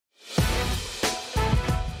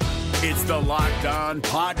It's the Locked On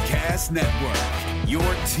Podcast Network, your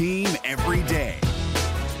team every day.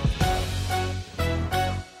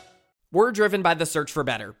 We're driven by the search for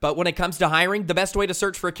better, but when it comes to hiring, the best way to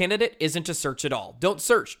search for a candidate isn't to search at all. Don't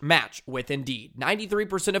search, match with Indeed.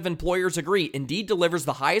 93% of employers agree Indeed delivers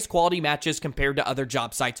the highest quality matches compared to other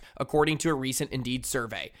job sites, according to a recent Indeed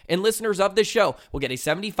survey. And listeners of this show will get a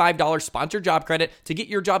 $75 sponsored job credit to get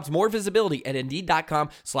your jobs more visibility at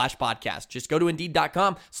Indeed.com/podcast. Just go to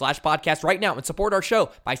Indeed.com/podcast right now and support our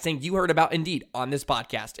show by saying you heard about Indeed on this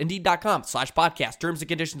podcast. Indeed.com/podcast. Terms and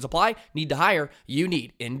conditions apply. Need to hire? You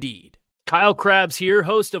need Indeed. Kyle Krabs here,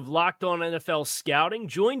 host of Locked On NFL Scouting.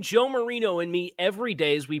 Join Joe Marino and me every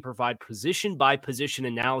day as we provide position-by-position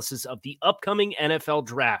analysis of the upcoming NFL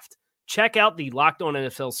Draft. Check out the Locked On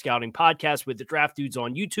NFL Scouting podcast with the Draft Dudes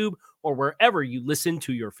on YouTube or wherever you listen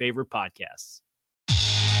to your favorite podcasts.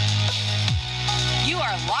 You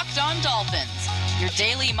are Locked On Dolphins, your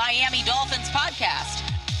daily Miami Dolphins podcast.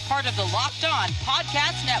 Part of the Locked On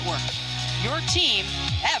Podcast Network, your team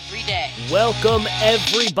every day. Welcome,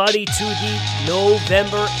 everybody, to the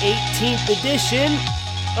November 18th edition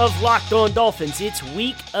of Locked On Dolphins. It's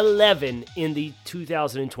Week 11 in the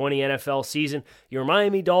 2020 NFL season. Your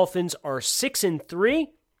Miami Dolphins are 6-3,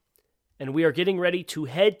 and we are getting ready to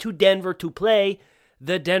head to Denver to play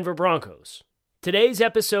the Denver Broncos. Today's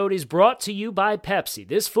episode is brought to you by Pepsi.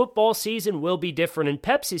 This football season will be different, and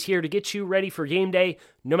Pepsi's here to get you ready for game day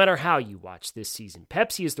no matter how you watch this season.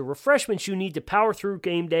 Pepsi is the refreshment you need to power through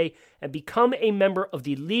game day and become a member of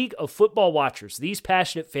the League of Football Watchers. These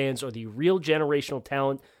passionate fans are the real generational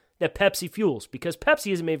talent that Pepsi fuels, because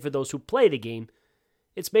Pepsi isn't made for those who play the game,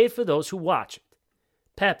 it's made for those who watch it.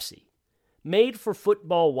 Pepsi, made for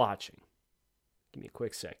football watching. Give me a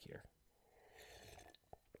quick sec here.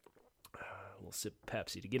 We'll sip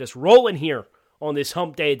Pepsi to get us rolling here on this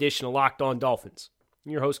Hump Day edition of Locked On Dolphins.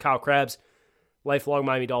 I'm your host, Kyle Krabs, lifelong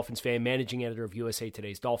Miami Dolphins fan, managing editor of USA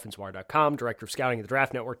Today's DolphinsWire.com, director of scouting at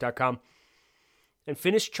theDraftNetwork.com, and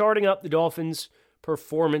finished charting up the Dolphins'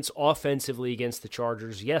 performance offensively against the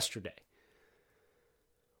Chargers yesterday.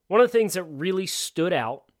 One of the things that really stood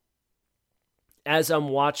out as I'm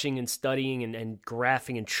watching and studying and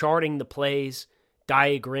graphing and charting the plays,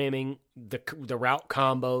 diagramming the route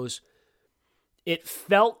combos, it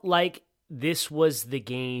felt like this was the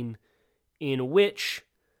game in which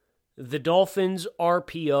the Dolphins'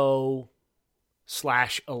 RPO/alert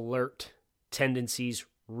tendencies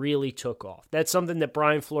really took off. That's something that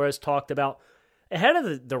Brian Flores talked about ahead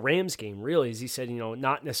of the Rams game, really, as he said,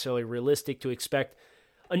 not necessarily realistic to expect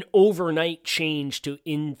an overnight change to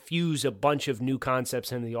infuse a bunch of new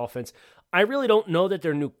concepts into the offense. I really don't know that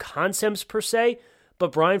they're new concepts per se,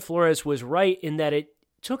 but Brian Flores was right in that it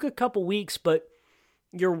took a couple weeks, but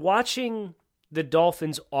you're watching the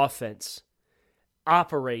Dolphins offense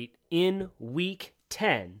operate in Week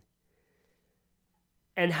 10.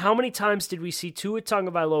 And how many times did we see Tua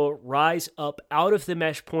Tagovailoa rise up out of the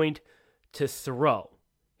mesh point to throw?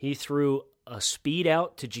 He threw a speed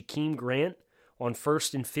out to Jakeem Grant on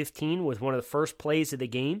 1st and 15 with one of the first plays of the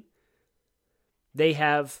game. They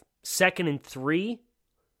have 2nd and 3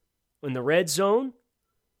 in the red zone,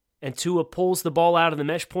 and Tua pulls the ball out of the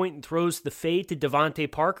mesh point and throws the fade to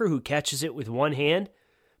Devontae Parker, who catches it with one hand,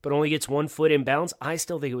 but only gets 1 foot in bounds. I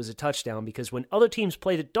still think it was a touchdown, because when other teams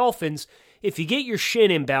play the Dolphins, if you get your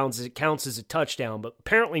shin in bounds, it counts as a touchdown, but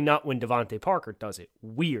apparently not when Devontae Parker does it.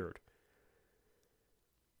 Weird.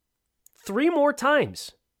 3 more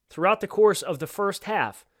times throughout the course of the first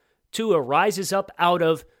half, Tua rises up out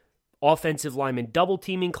of offensive lineman double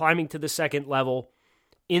teaming, climbing to the second level,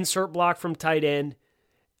 insert block from tight end,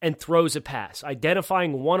 and throws a pass,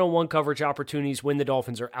 identifying one-on-one coverage opportunities when the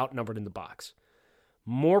Dolphins are outnumbered in the box.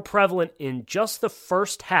 More prevalent in just the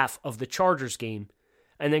first half of the Chargers game,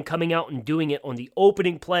 and then coming out and doing it on the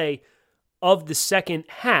opening play of the second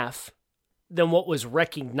half than what was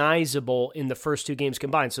recognizable in the first 2 games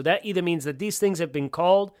combined. So that either means that these things have been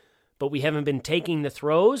called, but we haven't been taking the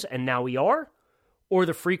throws, and now we are, or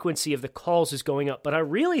the frequency of the calls is going up. But I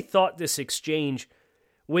really thought this exchange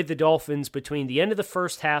with the Dolphins between the end of the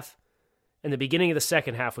first half and the beginning of the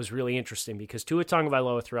second half was really interesting, because Tua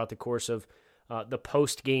Tagovailoa throughout the course of the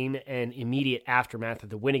post-game and immediate aftermath of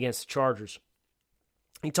the win against the Chargers,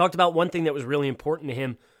 he talked about one thing that was really important to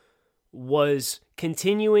him was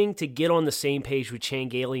continuing to get on the same page with Chan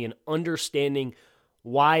Gailey and understanding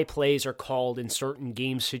why plays are called in certain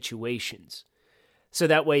game situations. So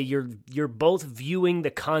that way you're both viewing the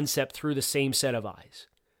concept through the same set of eyes.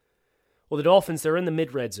 Well, the Dolphins, they're in the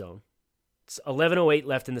mid-red zone. It's 11:08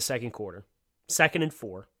 left in the second quarter. 2nd and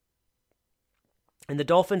 4. And the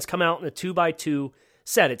Dolphins come out in a 2-by-2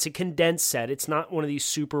 set. It's a condensed set. It's not one of these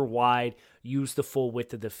super wide, use the full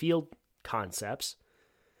width of the field concepts.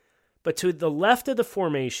 But to the left of the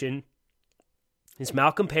formation is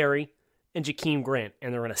Malcolm Perry and Jakeem Grant,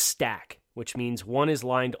 and they're in a stack, which means one is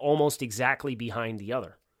lined almost exactly behind the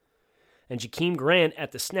other. And Jakeem Grant,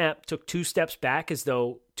 at the snap, took 2 steps back as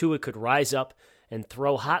though Tua could rise up and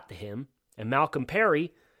throw hot to him. And Malcolm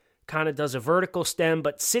Perry kind of does a vertical stem,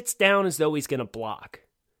 but sits down as though he's going to block.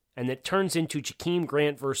 And it turns into Jakeem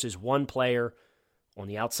Grant versus one player on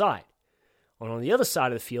the outside. And on the other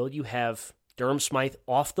side of the field, you have Durham Smythe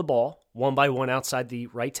off the ball, 1-by-1 outside the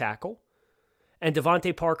right tackle, and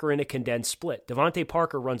Devontae Parker in a condensed split. Devontae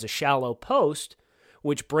Parker runs a shallow post,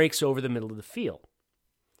 which breaks over the middle of the field.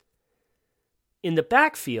 In the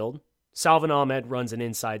backfield, Salvon Ahmed runs an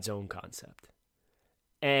inside zone concept.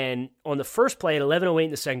 And on the first play at 11:08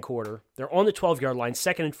 in the second quarter, they're on the 12-yard line,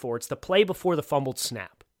 2nd and 4. It's the play before the fumbled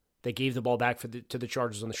snap. They gave the ball back to the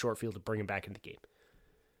Chargers on the short field to bring him back into the game.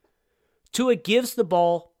 Tua gives the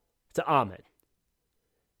ball to Ahmed,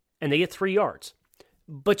 and they get 3 yards.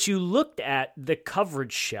 But you looked at the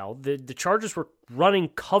coverage shell. The Chargers were running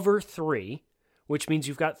cover 3, which means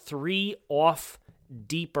you've got 3 off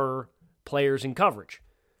deeper players in coverage.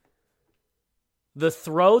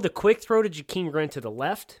 The quick throw to Jakeem Grant to the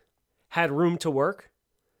left had room to work,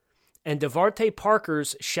 and Devontae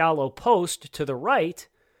Parker's shallow post to the right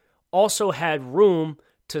also had room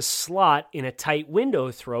to slot in a tight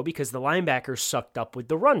window throw because the linebacker sucked up with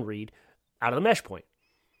the run read out of the mesh point.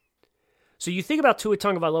 So you think about Tua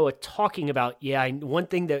Tagovailoa talking about, one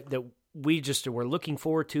thing that we just were looking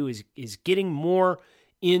forward to is getting more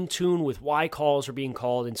in tune with why calls are being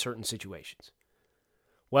called in certain situations.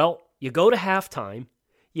 Well, you go to halftime,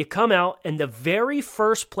 you come out, and the very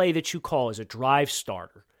first play that you call is a drive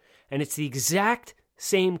starter. And it's the exact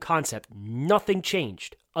same concept. Nothing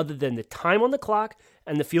changed other than the time on the clock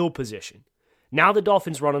and the field position. Now the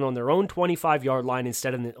Dolphins running on their own 25-yard line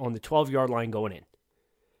instead of on the 12-yard line going in.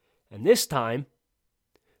 And this time,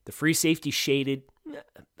 the free safety shaded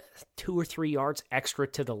 2 or 3 yards extra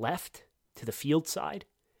to the left, to the field side.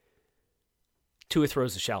 Tua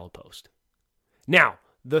throws the shallow post. Now,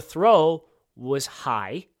 the throw was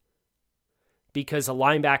high because a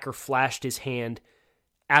linebacker flashed his hand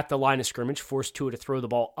at the line of scrimmage, forced Tua to throw the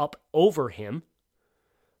ball up over him.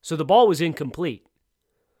 So the ball was incomplete.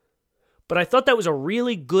 But I thought that was a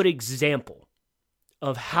really good example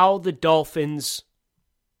of how the Dolphins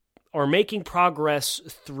are making progress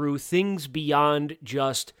through things beyond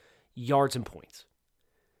just yards and points.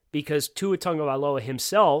 Because Tua Tagovailoa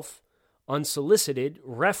himself, unsolicited,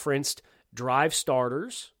 referenced drive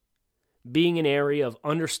starters being an area of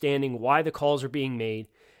understanding why the calls are being made.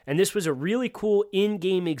 And this was a really cool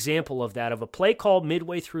in-game example of that, of a play call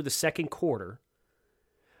midway through the second quarter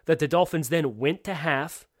that the Dolphins then went to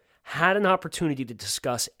half, had an opportunity to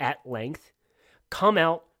discuss at length, come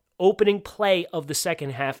out, opening play of the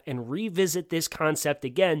second half, and revisit this concept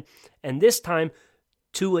again. And this time,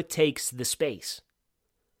 Tua takes the space.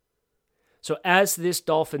 So as this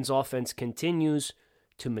Dolphins offense continues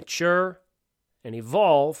to mature and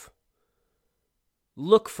evolve,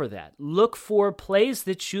 look for that. Look for plays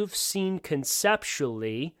that you've seen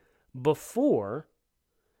conceptually before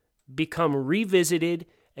become revisited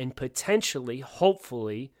and potentially,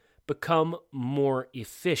 hopefully, become more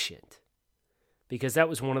efficient. Because that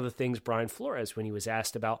was one of the things Brian Flores, when he was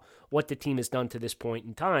asked about what the team has done to this point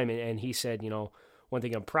in time, and he said, one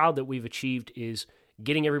thing I'm proud that we've achieved is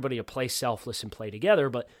getting everybody to play selfless and play together,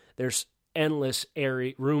 but there's endless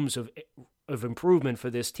rooms of improvement for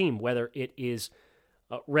this team, whether it is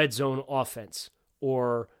red zone offense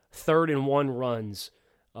or 3rd and 1 runs,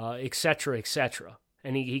 et cetera, et cetera.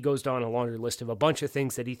 And he goes down a longer list of a bunch of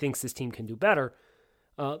things that he thinks this team can do better.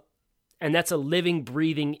 And that's a living,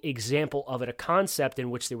 breathing example of it, a concept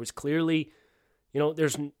in which there was clearly,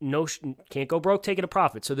 there's no, can't go broke taking a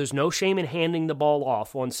profit. So there's no shame in handing the ball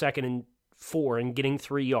off on 2nd and 4 and getting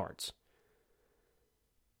 3 yards.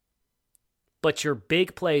 But your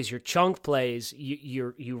big plays, your chunk plays,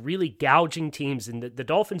 you're really gouging teams, and the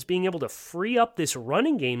Dolphins being able to free up this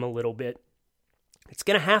running game a little bit, it's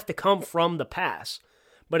going to have to come from the pass,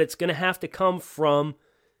 but it's going to have to come from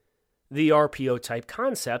the RPO type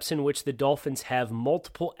concepts in which the Dolphins have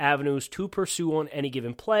multiple avenues to pursue on any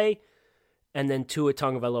given play, and then Tua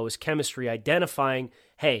Tagovailoa's chemistry identifying,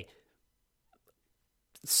 hey,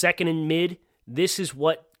 2nd and mid, this is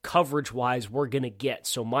what coverage-wise we're going to get.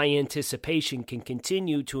 So my anticipation can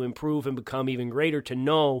continue to improve and become even greater to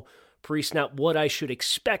know pre-snap what I should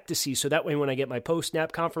expect to see. So that way when I get my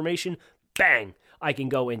post-snap confirmation, bang, I can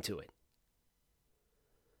go into it.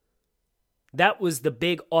 That was the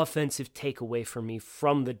big offensive takeaway for me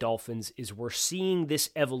from the Dolphins, is we're seeing this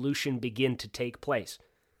evolution begin to take place.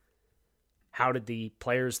 How did the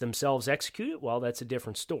players themselves execute it? Well, that's a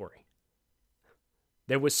different story.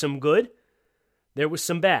 There was some good, there was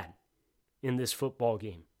some bad in this football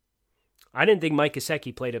game. I didn't think Mike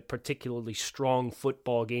Gesicki played a particularly strong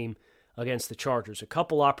football game against the Chargers. A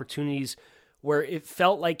couple opportunities where it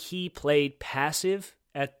felt like he played passive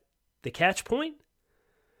at the catch point.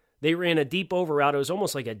 They ran a deep over route. It was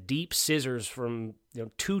almost like a deep scissors from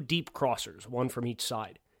two deep crossers, one from each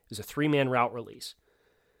side. It was a 3-man route release.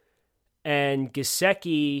 And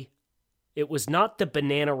Gesicki, it was not the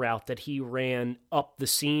banana route that he ran up the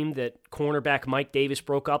seam that cornerback Mike Davis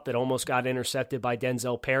broke up that almost got intercepted by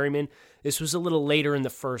Denzel Perryman. This was a little later in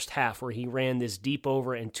the first half where he ran this deep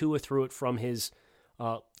over and Tua threw it from his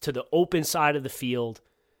to the open side of the field.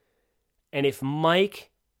 And if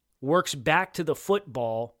Mike works back to the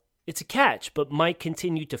football, it's a catch. But Mike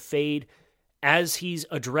continued to fade as he's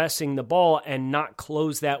addressing the ball and not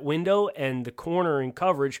close that window, and the corner in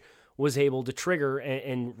coverage was able to trigger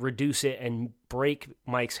and reduce it and break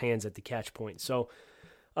Mike's hands at the catch point. So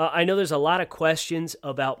I know there's a lot of questions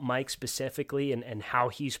about Mike specifically and how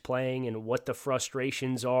he's playing and what the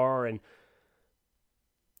frustrations are, and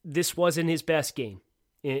this wasn't his best game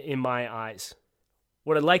in my eyes.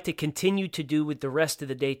 What I'd like to continue to do with the rest of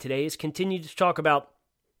the day today is continue to talk about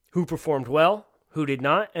who performed well, who did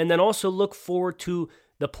not, and then also look forward to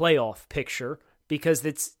the playoff picture, because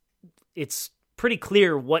it's pretty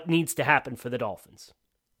clear what needs to happen for the Dolphins.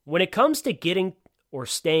 When it comes to getting or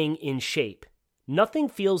staying in shape, nothing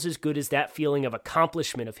feels as good as that feeling of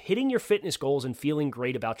accomplishment, of hitting your fitness goals and feeling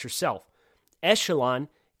great about yourself. Echelon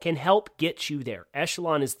can help get you there.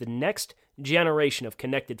 Echelon is the next generation of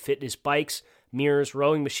connected fitness bikes, mirrors,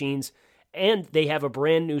 rowing machines, and they have a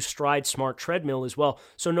brand new Stride Smart treadmill as well.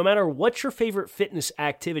 So no matter what your favorite fitness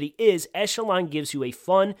activity is, Echelon gives you a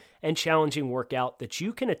fun and challenging workout that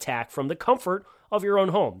you can attack from the comfort of your own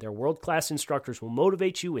home. Their world-class instructors will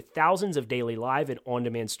motivate you with thousands of daily live and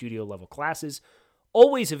on-demand studio-level classes,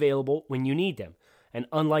 always available when you need them. And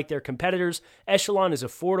unlike their competitors, Echelon is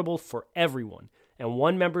affordable for everyone, and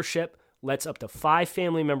one membership lets up to 5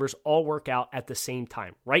 family members all work out at the same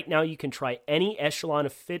time. Right now, you can try any Echelon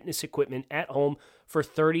of fitness equipment at home for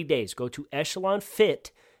 30 days. Go to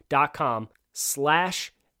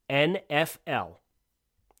echelonfit.com/NFL.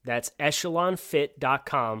 That's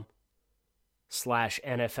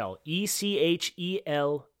echelonfit.com/NFL.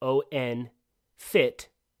 ECHELON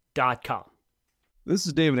fit.com. This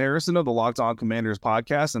is David Harrison of the Locked On Commanders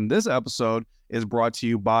podcast, and this episode is brought to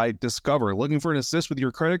you by Discover. Looking for an assist with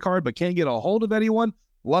your credit card but can't get a hold of anyone?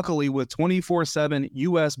 Luckily, with 24/7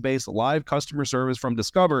 U.S.-based live customer service from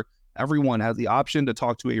Discover, everyone has the option to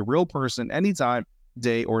talk to a real person anytime,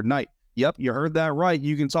 day or night. Yep, you heard that right.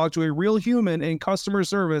 You can talk to a real human in customer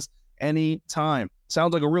service anytime.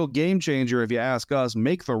 Sounds like a real game changer if you ask us.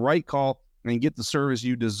 Make the right call and get the service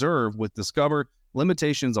you deserve with Discover.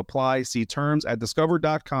 Limitations apply. See terms at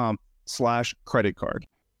discover.com/creditcard.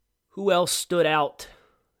 Who else stood out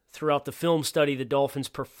throughout the film study the Dolphins'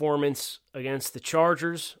 performance against the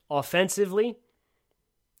Chargers offensively?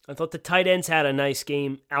 I thought the tight ends had a nice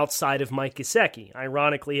game outside of Mike Gesicki,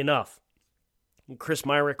 ironically enough. Chris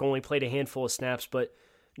Myrick only played a handful of snaps, but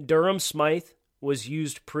Durham Smythe was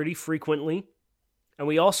used pretty frequently. And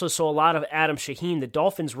we also saw a lot of Adam Shaheen, the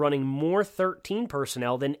Dolphins running more 13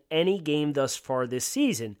 personnel than any game thus far this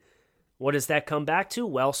season. What does that come back to?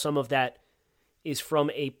 Well, some of that is from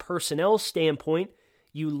a personnel standpoint.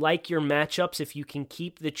 You like your matchups if you can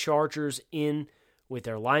keep the Chargers in with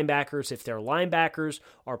their linebackers. If their linebackers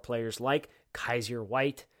are players like Kaiser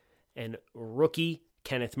White and rookie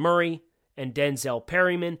Kenneth Murray and Denzel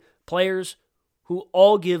Perryman, players who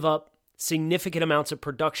all give up significant amounts of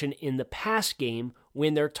production in the pass game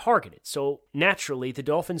when they're targeted. So naturally, the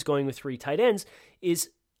Dolphins going with 3 tight ends is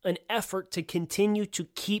an effort to continue to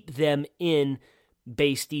keep them in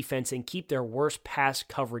base defense and keep their worst pass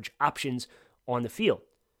coverage options on the field.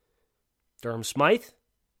 Durham Smythe,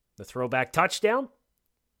 the throwback touchdown,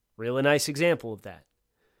 really nice example of that.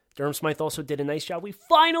 Durham Smythe also did a nice job. We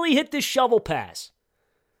finally hit this shovel pass.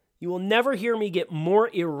 You will never hear me get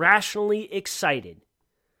more irrationally excited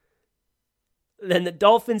than the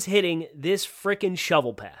Dolphins hitting this frickin'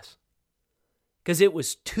 shovel pass. Because it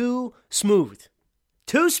was too smooth.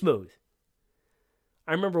 Too smooth.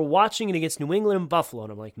 I remember watching it against New England and Buffalo,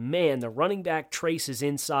 and I'm like, man, the running back traces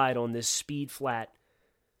inside on this speed flat.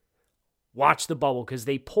 watch the bubble because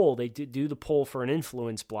they do the pull for an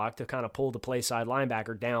influence block to kind of pull the play side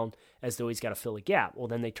linebacker down as though he's got to fill a gap. Well,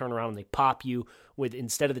 then they turn around and they pop you with,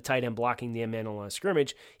 instead of the tight end blocking the end man on the line of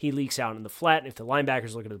scrimmage, he leaks out in the flat, and if the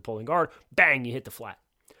linebacker's looking at the pulling guard, bang, you hit the flat.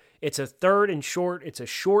 It's a third and short. It's a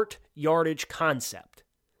short yardage concept.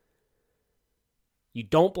 You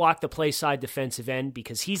don't block the play side defensive end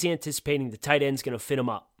because he's anticipating the tight end's going to fit him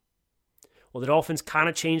up. Well, the Dolphins kind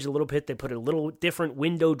of changed a little bit. They put a little different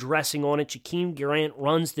window dressing on it. Jakeem Grant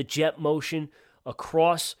runs the jet motion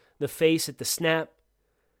across the face at the snap.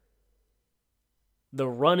 The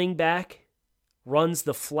running back runs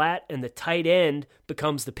the flat, and the tight end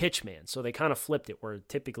becomes the pitch man. So they kind of flipped it, where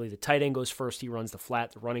typically the tight end goes first, he runs the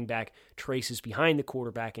flat, the running back traces behind the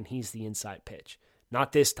quarterback, and he's the inside pitch.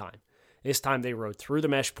 Not this time. This time they rode through the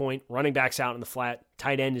mesh point, running back's out in the flat,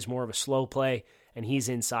 tight end is more of a slow play, and he's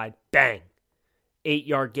inside. Bang!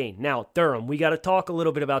 8-yard gain. Now, Durham, we got to talk a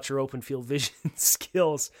little bit about your open field vision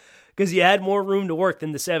skills because you had more room to work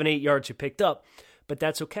than the 7-8 yards you picked up, but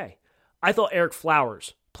that's okay. I thought Eric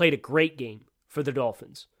Flowers played a great game for the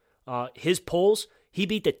Dolphins. His pulls, he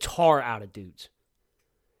beat the tar out of dudes.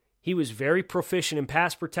 He was very proficient in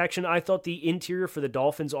pass protection. I thought the interior for the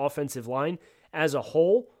Dolphins' offensive line as a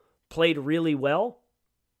whole played really well,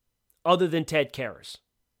 other than Ted Karras.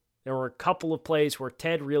 There were a couple of plays where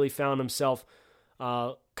Ted really found himself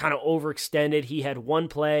kind of overextended. He had one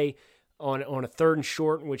play on a third and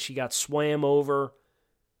short in which he got swam over,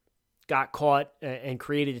 got caught, and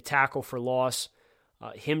created a tackle for loss.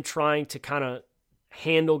 Him trying to kind of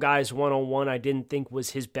handle guys one-on-one, I didn't think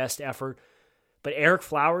was his best effort. But Eric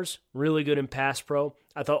Flowers, really good in pass pro.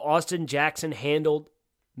 I thought Austin Jackson handled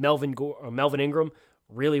Melvin Ingram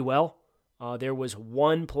really well. There was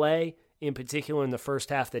one play in particular in the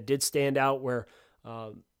first half that did stand out where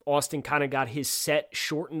Austin kind of got his set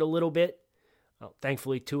shortened a little bit.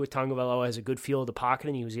 Thankfully, Tua Tagovailoa has a good feel of the pocket,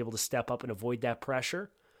 and he was able to step up and avoid that pressure.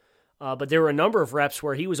 But there were a number of reps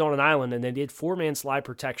where he was on an island, and they did 4-man slide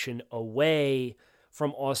protection away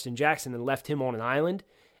from Austin Jackson and left him on an island,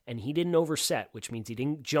 and he didn't overset, which means he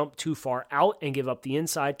didn't jump too far out and give up the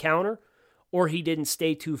inside counter, or he didn't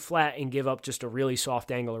stay too flat and give up just a really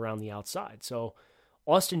soft angle around the outside. So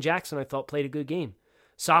Austin Jackson, I thought, played a good game.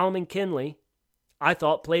 Solomon Kinley, I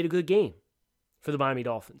thought, played a good game for the Miami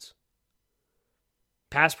Dolphins.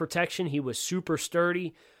 Pass protection, he was super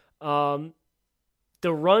sturdy. The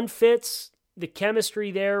run fits, the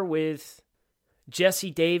chemistry there with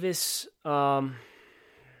Jesse Davis,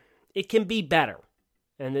 it can be better.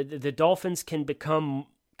 And the Dolphins can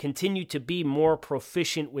continue to be more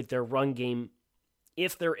proficient with their run game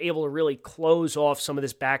if they're able to really close off some of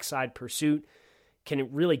this backside pursuit. Can it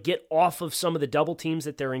really get off of some of the double teams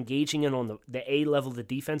that they're engaging in on the A level of the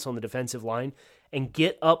defense on the defensive line and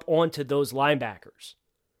get up onto those linebackers?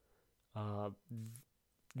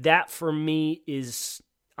 That for me is,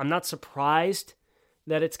 I'm not surprised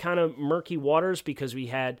that it's kind of murky waters because we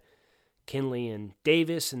had Kinley and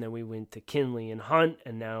Davis, and then we went to Kinley and Hunt,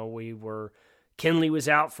 and now Kinley was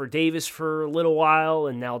out for Davis for a little while,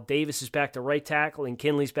 and now Davis is back to right tackle, and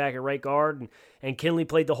Kinley's back at right guard, and Kinley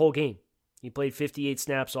played the whole game. He played 58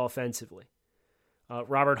 snaps offensively.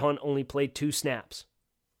 Robert Hunt only played 2 snaps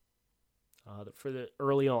for the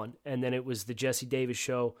early on, and then it was the Jesse Davis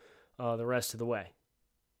show the rest of the way.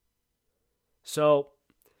 So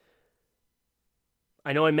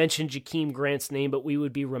I know I mentioned Jakeem Grant's name, but we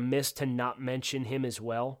would be remiss to not mention him as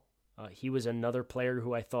well. He was another player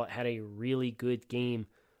who I thought had a really good game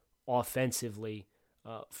offensively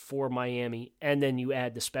for Miami. And then you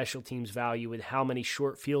add the special teams value with how many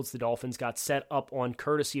short fields the Dolphins got set up on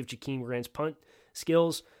courtesy of Jakeem Grant's punt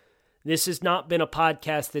skills. This has not been a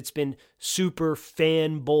podcast that's been super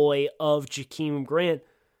fanboy of Jakeem Grant,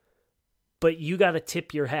 but you got to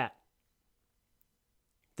tip your hat.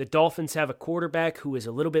 The Dolphins have a quarterback who is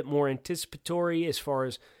a little bit more anticipatory as far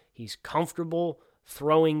as he's comfortable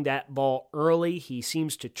throwing that ball early. He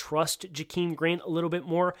seems to trust Jakeem Grant a little bit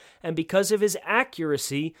more. And because of his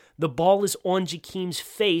accuracy, the ball is on Jakeem's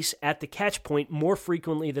face at the catch point more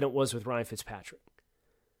frequently than it was with Ryan Fitzpatrick.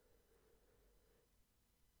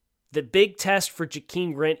 The big test for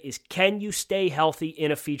Jakeem Grant is, can you stay healthy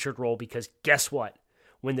in a featured role? Because guess what?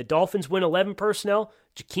 When the Dolphins win 11 personnel,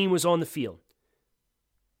 Jakeem was on the field.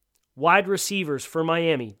 Wide receivers for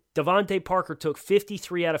Miami, Devontae Parker took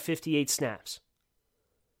 53 out of 58 snaps.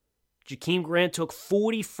 Jakeem Grant took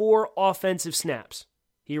 44 offensive snaps.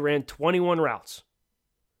 He ran 21 routes.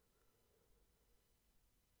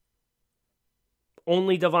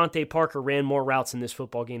 Only Devontae Parker ran more routes in this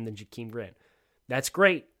football game than Jakeem Grant. That's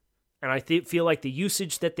great. And I feel like the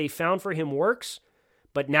usage that they found for him works,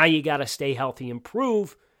 but now you got to stay healthy and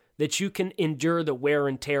prove that you can endure the wear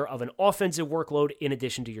and tear of an offensive workload in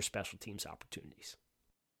addition to your special teams opportunities.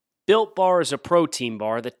 Built Bar is a protein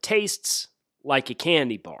bar that tastes like a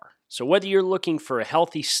candy bar. So whether you're looking for a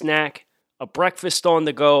healthy snack, a breakfast on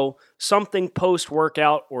the go, something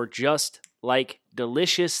post-workout, or just like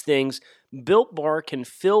delicious things, Built Bar can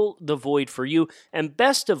fill the void for you. And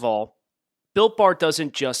best of all, Built Bar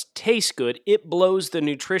doesn't just taste good, it blows the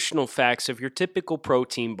nutritional facts of your typical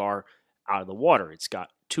protein bar out of the water. It's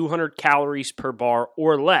got 200 calories per bar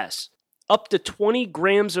or less, up to 20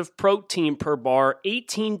 grams of protein per bar,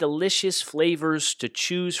 18 delicious flavors to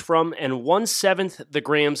choose from, and 1/7 the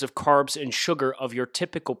grams of carbs and sugar of your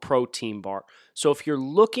typical protein bar. So if you're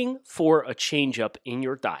looking for a change up in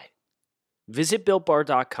your diet, visit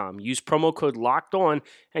BuiltBar.com, use promo code LOCKEDON,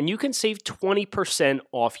 and you can save 20%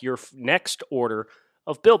 off your next order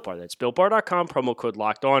of Built Bar. That's BuiltBar.com, promo code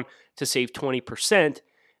LOCKEDON to save 20%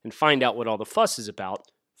 and find out what all the fuss is about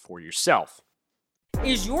for yourself.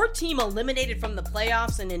 Is your team eliminated from the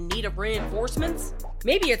playoffs and in need of reinforcements?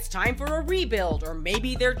 Maybe it's time for a rebuild, or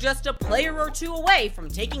maybe they're just a player or two away from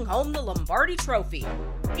taking home the Lombardi Trophy.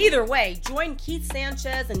 Either way, join Keith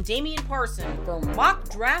Sanchez and Damian Parson for Mock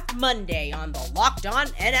Draft Monday on the Locked On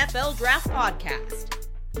NFL Draft Podcast.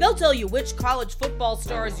 They'll tell you which college football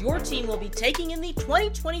stars your team will be taking in the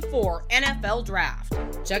 2024 NFL Draft.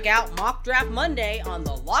 Check out Mock Draft Monday on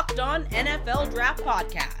the Locked On NFL Draft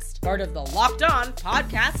Podcast, part of the Locked On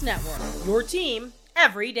Podcast Network, your team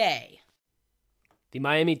every day. The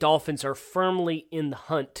Miami Dolphins are firmly in the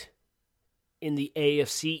hunt in the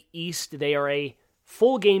AFC East. They are a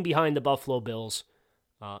full game behind the Buffalo Bills,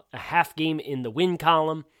 a half game in the win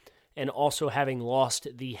column, and also having lost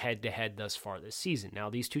the head-to-head thus far this season. Now,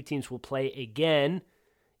 these two teams will play again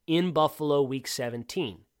in Buffalo Week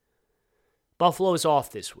 17. Buffalo is off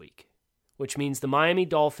this week, which means the Miami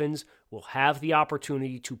Dolphins will have the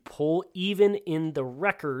opportunity to pull even in the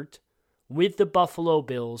record with the Buffalo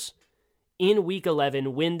Bills in Week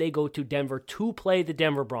 11 when they go to Denver to play the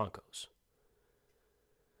Denver Broncos.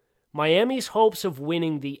 Miami's hopes of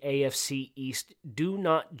winning the AFC East do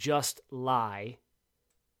not just lie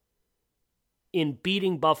in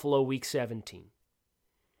beating Buffalo Week 17.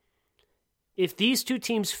 If these two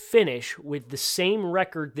teams finish with the same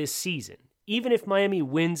record this season, even if Miami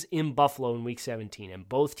wins in Buffalo in Week 17 and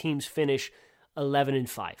both teams finish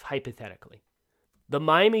 11-5, hypothetically, the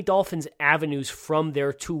Miami Dolphins' avenues from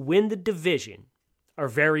there to win the division are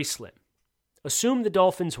very slim. Assume the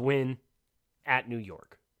Dolphins win at New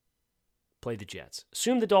York. Play the Jets.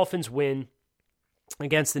 Assume the Dolphins win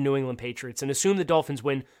against the New England Patriots, and assume the Dolphins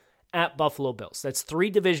win at Buffalo Bills. That's 3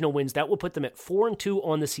 divisional wins. That will put them at 4-2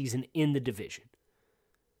 on the season in the division.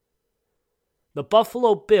 The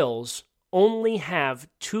Buffalo Bills only have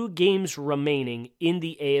 2 games remaining in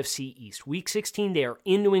the AFC East. Week 16, they are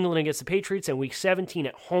in New England against the Patriots, and Week 17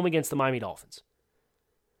 at home against the Miami Dolphins.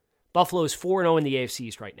 Buffalo is 4-0 in the AFC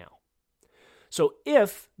East right now. So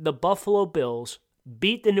if the Buffalo Bills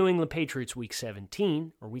beat the New England Patriots Week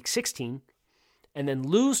 17 or Week 16, and then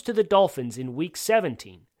lose to the Dolphins in Week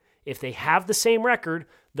 17, if they have the same record,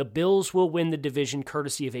 the Bills will win the division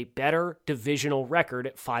courtesy of a better divisional record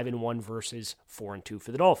at 5-1 versus 4-2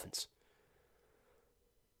 for the Dolphins.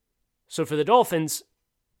 So for the Dolphins,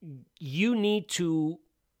 you need to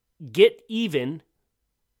get even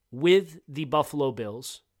with the Buffalo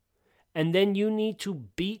Bills, and then you need to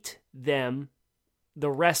beat them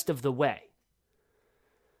the rest of the way.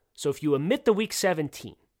 So if you omit the Week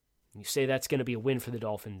 17, you say that's going to be a win for the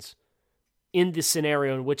Dolphins, in the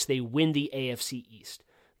scenario in which they win the AFC East,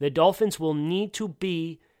 the Dolphins will need to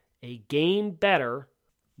be a game better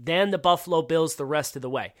than the Buffalo Bills the rest of the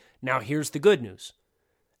way. Now, here's the good news.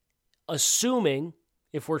 Assuming,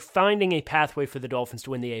 if we're finding a pathway for the Dolphins to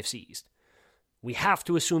win the AFC East, we have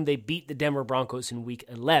to assume they beat the Denver Broncos in Week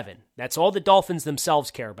 11. That's all the Dolphins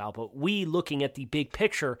themselves care about, but we, looking at the big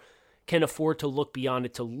picture, can afford to look beyond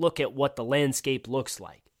it to look at what the landscape looks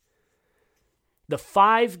like. The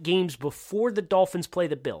 5 games before the Dolphins play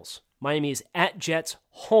the Bills, Miami is at Jets,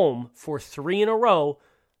 home for 3 in a row,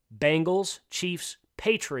 Bengals, Chiefs,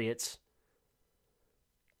 Patriots,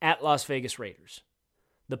 at Las Vegas Raiders.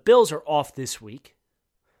 The Bills are off this week.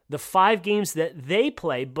 The 5 games that they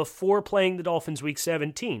play before playing the Dolphins Week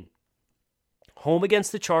 17, home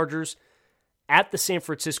against the Chargers, at the San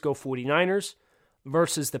Francisco 49ers,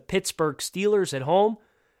 versus the Pittsburgh Steelers at home,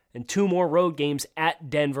 and 2 more road games at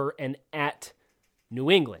Denver and at New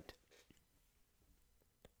England.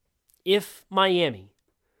 If Miami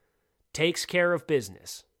takes care of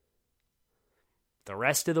business the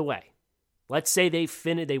rest of the way, let's say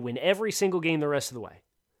they win every single game the rest of the way,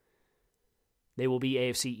 they will be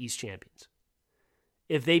AFC East champions.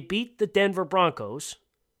 if they beat the Denver Broncos,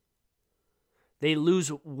 they lose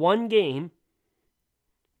one game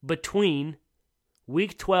between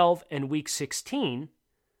Week 12 and Week 16,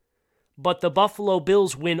 but the Buffalo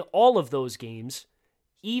Bills win all of those games.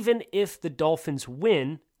 Even if the Dolphins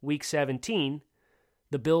win Week 17,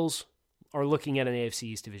 the Bills are looking at an AFC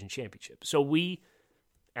East Division Championship. So we,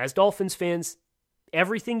 as Dolphins fans,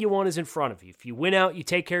 everything you want is in front of you. If you win out, you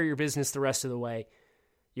take care of your business the rest of the way,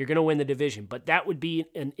 you're going to win the division. But that would be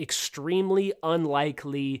an extremely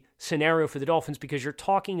unlikely scenario for the Dolphins because you're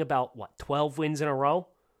talking about, 12 wins in a row?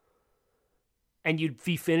 And you'd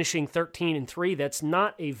be finishing 13-3. That's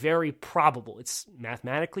not a very probable. It's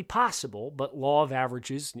mathematically possible, but law of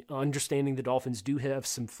averages, understanding the Dolphins do have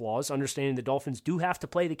some flaws, understanding the Dolphins do have to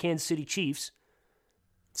play the Kansas City Chiefs.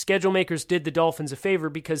 Schedule makers did the Dolphins a favor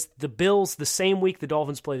because the Bills, the same week the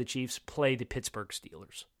Dolphins play the Chiefs, play the Pittsburgh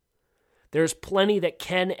Steelers. There's plenty that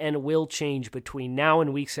can and will change between now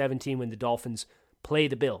and Week 17 when the Dolphins play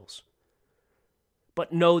the Bills.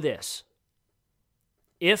 But know this.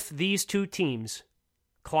 If these two teams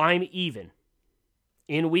climb even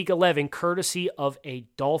in Week 11, courtesy of a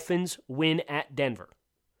Dolphins win at Denver,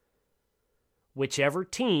 whichever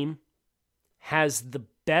team has the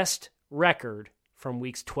best record from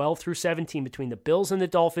Weeks 12 through 17 between the Bills and the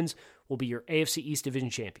Dolphins will be your AFC East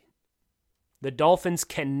Division champion. The Dolphins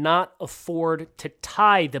cannot afford to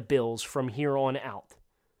tie the Bills from here on out,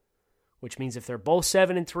 which means if they're both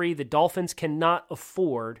 7-3, the Dolphins cannot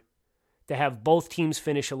afford to have both teams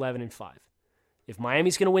finish 11-5. If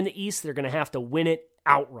Miami's going to win the East, they're going to have to win it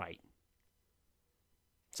outright.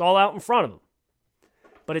 It's all out in front of them.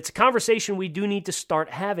 But it's a conversation we do need to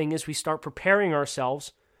start having as we start preparing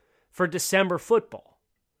ourselves for December football.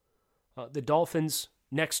 The Dolphins'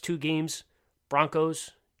 next two games,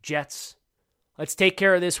 Broncos, Jets. Let's take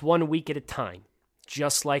care of this 1 week at a time.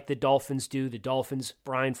 Just like the Dolphins do. The Dolphins,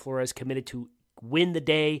 Brian Flores, committed to win the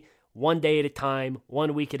day, 1 day at a time,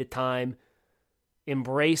 1 week at a time.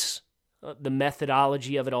 Embrace the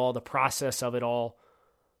methodology of it all, the process of it all.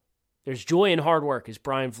 There's joy in hard work, as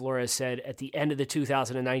Brian Flores said at the end of the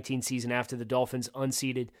 2019 season after the Dolphins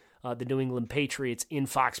unseated the New England Patriots in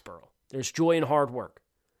Foxborough. There's joy in hard work.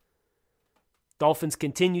 Dolphins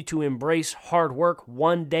continue to embrace hard work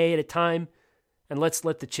 1 day at a time, and let's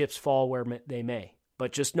let the chips fall where they may.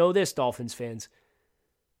 But just know this, Dolphins fans.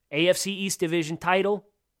 AFC East Division title,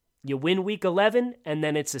 you win Week 11, and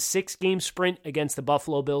then it's a 6-game sprint against the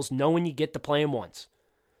Buffalo Bills, knowing you get to play them once.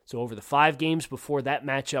 So over the 5 games before that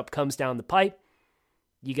matchup comes down the pipe,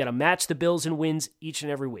 you got to match the Bills in wins each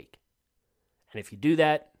and every week. And if you do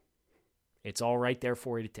that, it's all right there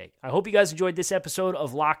for you to take. I hope you guys enjoyed this episode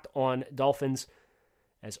of Locked On Dolphins.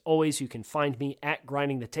 As always, you can find me at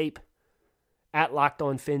Grinding the Tape, at Locked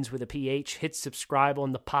On Fins with a PH. Hit subscribe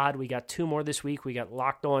on the pod. We got 2 more this week. We got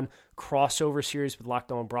Locked On crossover series with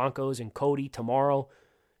Locked On Broncos and Cody tomorrow.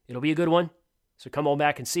 It'll be a good one. So come on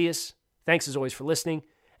back and see us. Thanks as always for listening,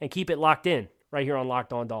 and keep it locked in right here on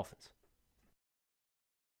Locked On Dolphins.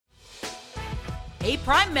 Hey,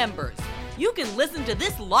 Prime members, you can listen to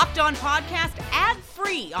this Locked On podcast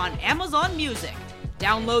ad-free on Amazon Music.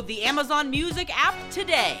 Download the Amazon Music app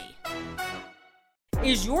today.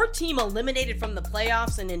 Is your team eliminated from the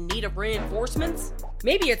playoffs and in need of reinforcements?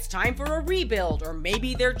 Maybe it's time for a rebuild, or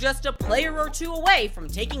maybe they're just a player or two away from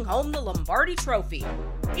taking home the Lombardi Trophy.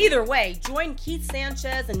 Either way, join Keith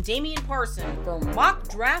Sanchez and Damian Parson for Mock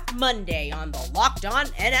Draft Monday on the Locked On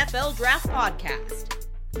NFL Draft Podcast.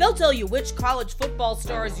 They'll tell you which college football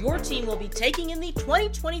stars your team will be taking in the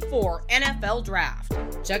 2024 NFL Draft.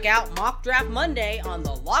 Check out Mock Draft Monday on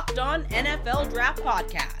the Locked On NFL Draft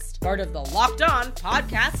Podcast, part of the Locked On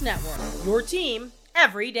Podcast Network. Your team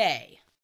every day.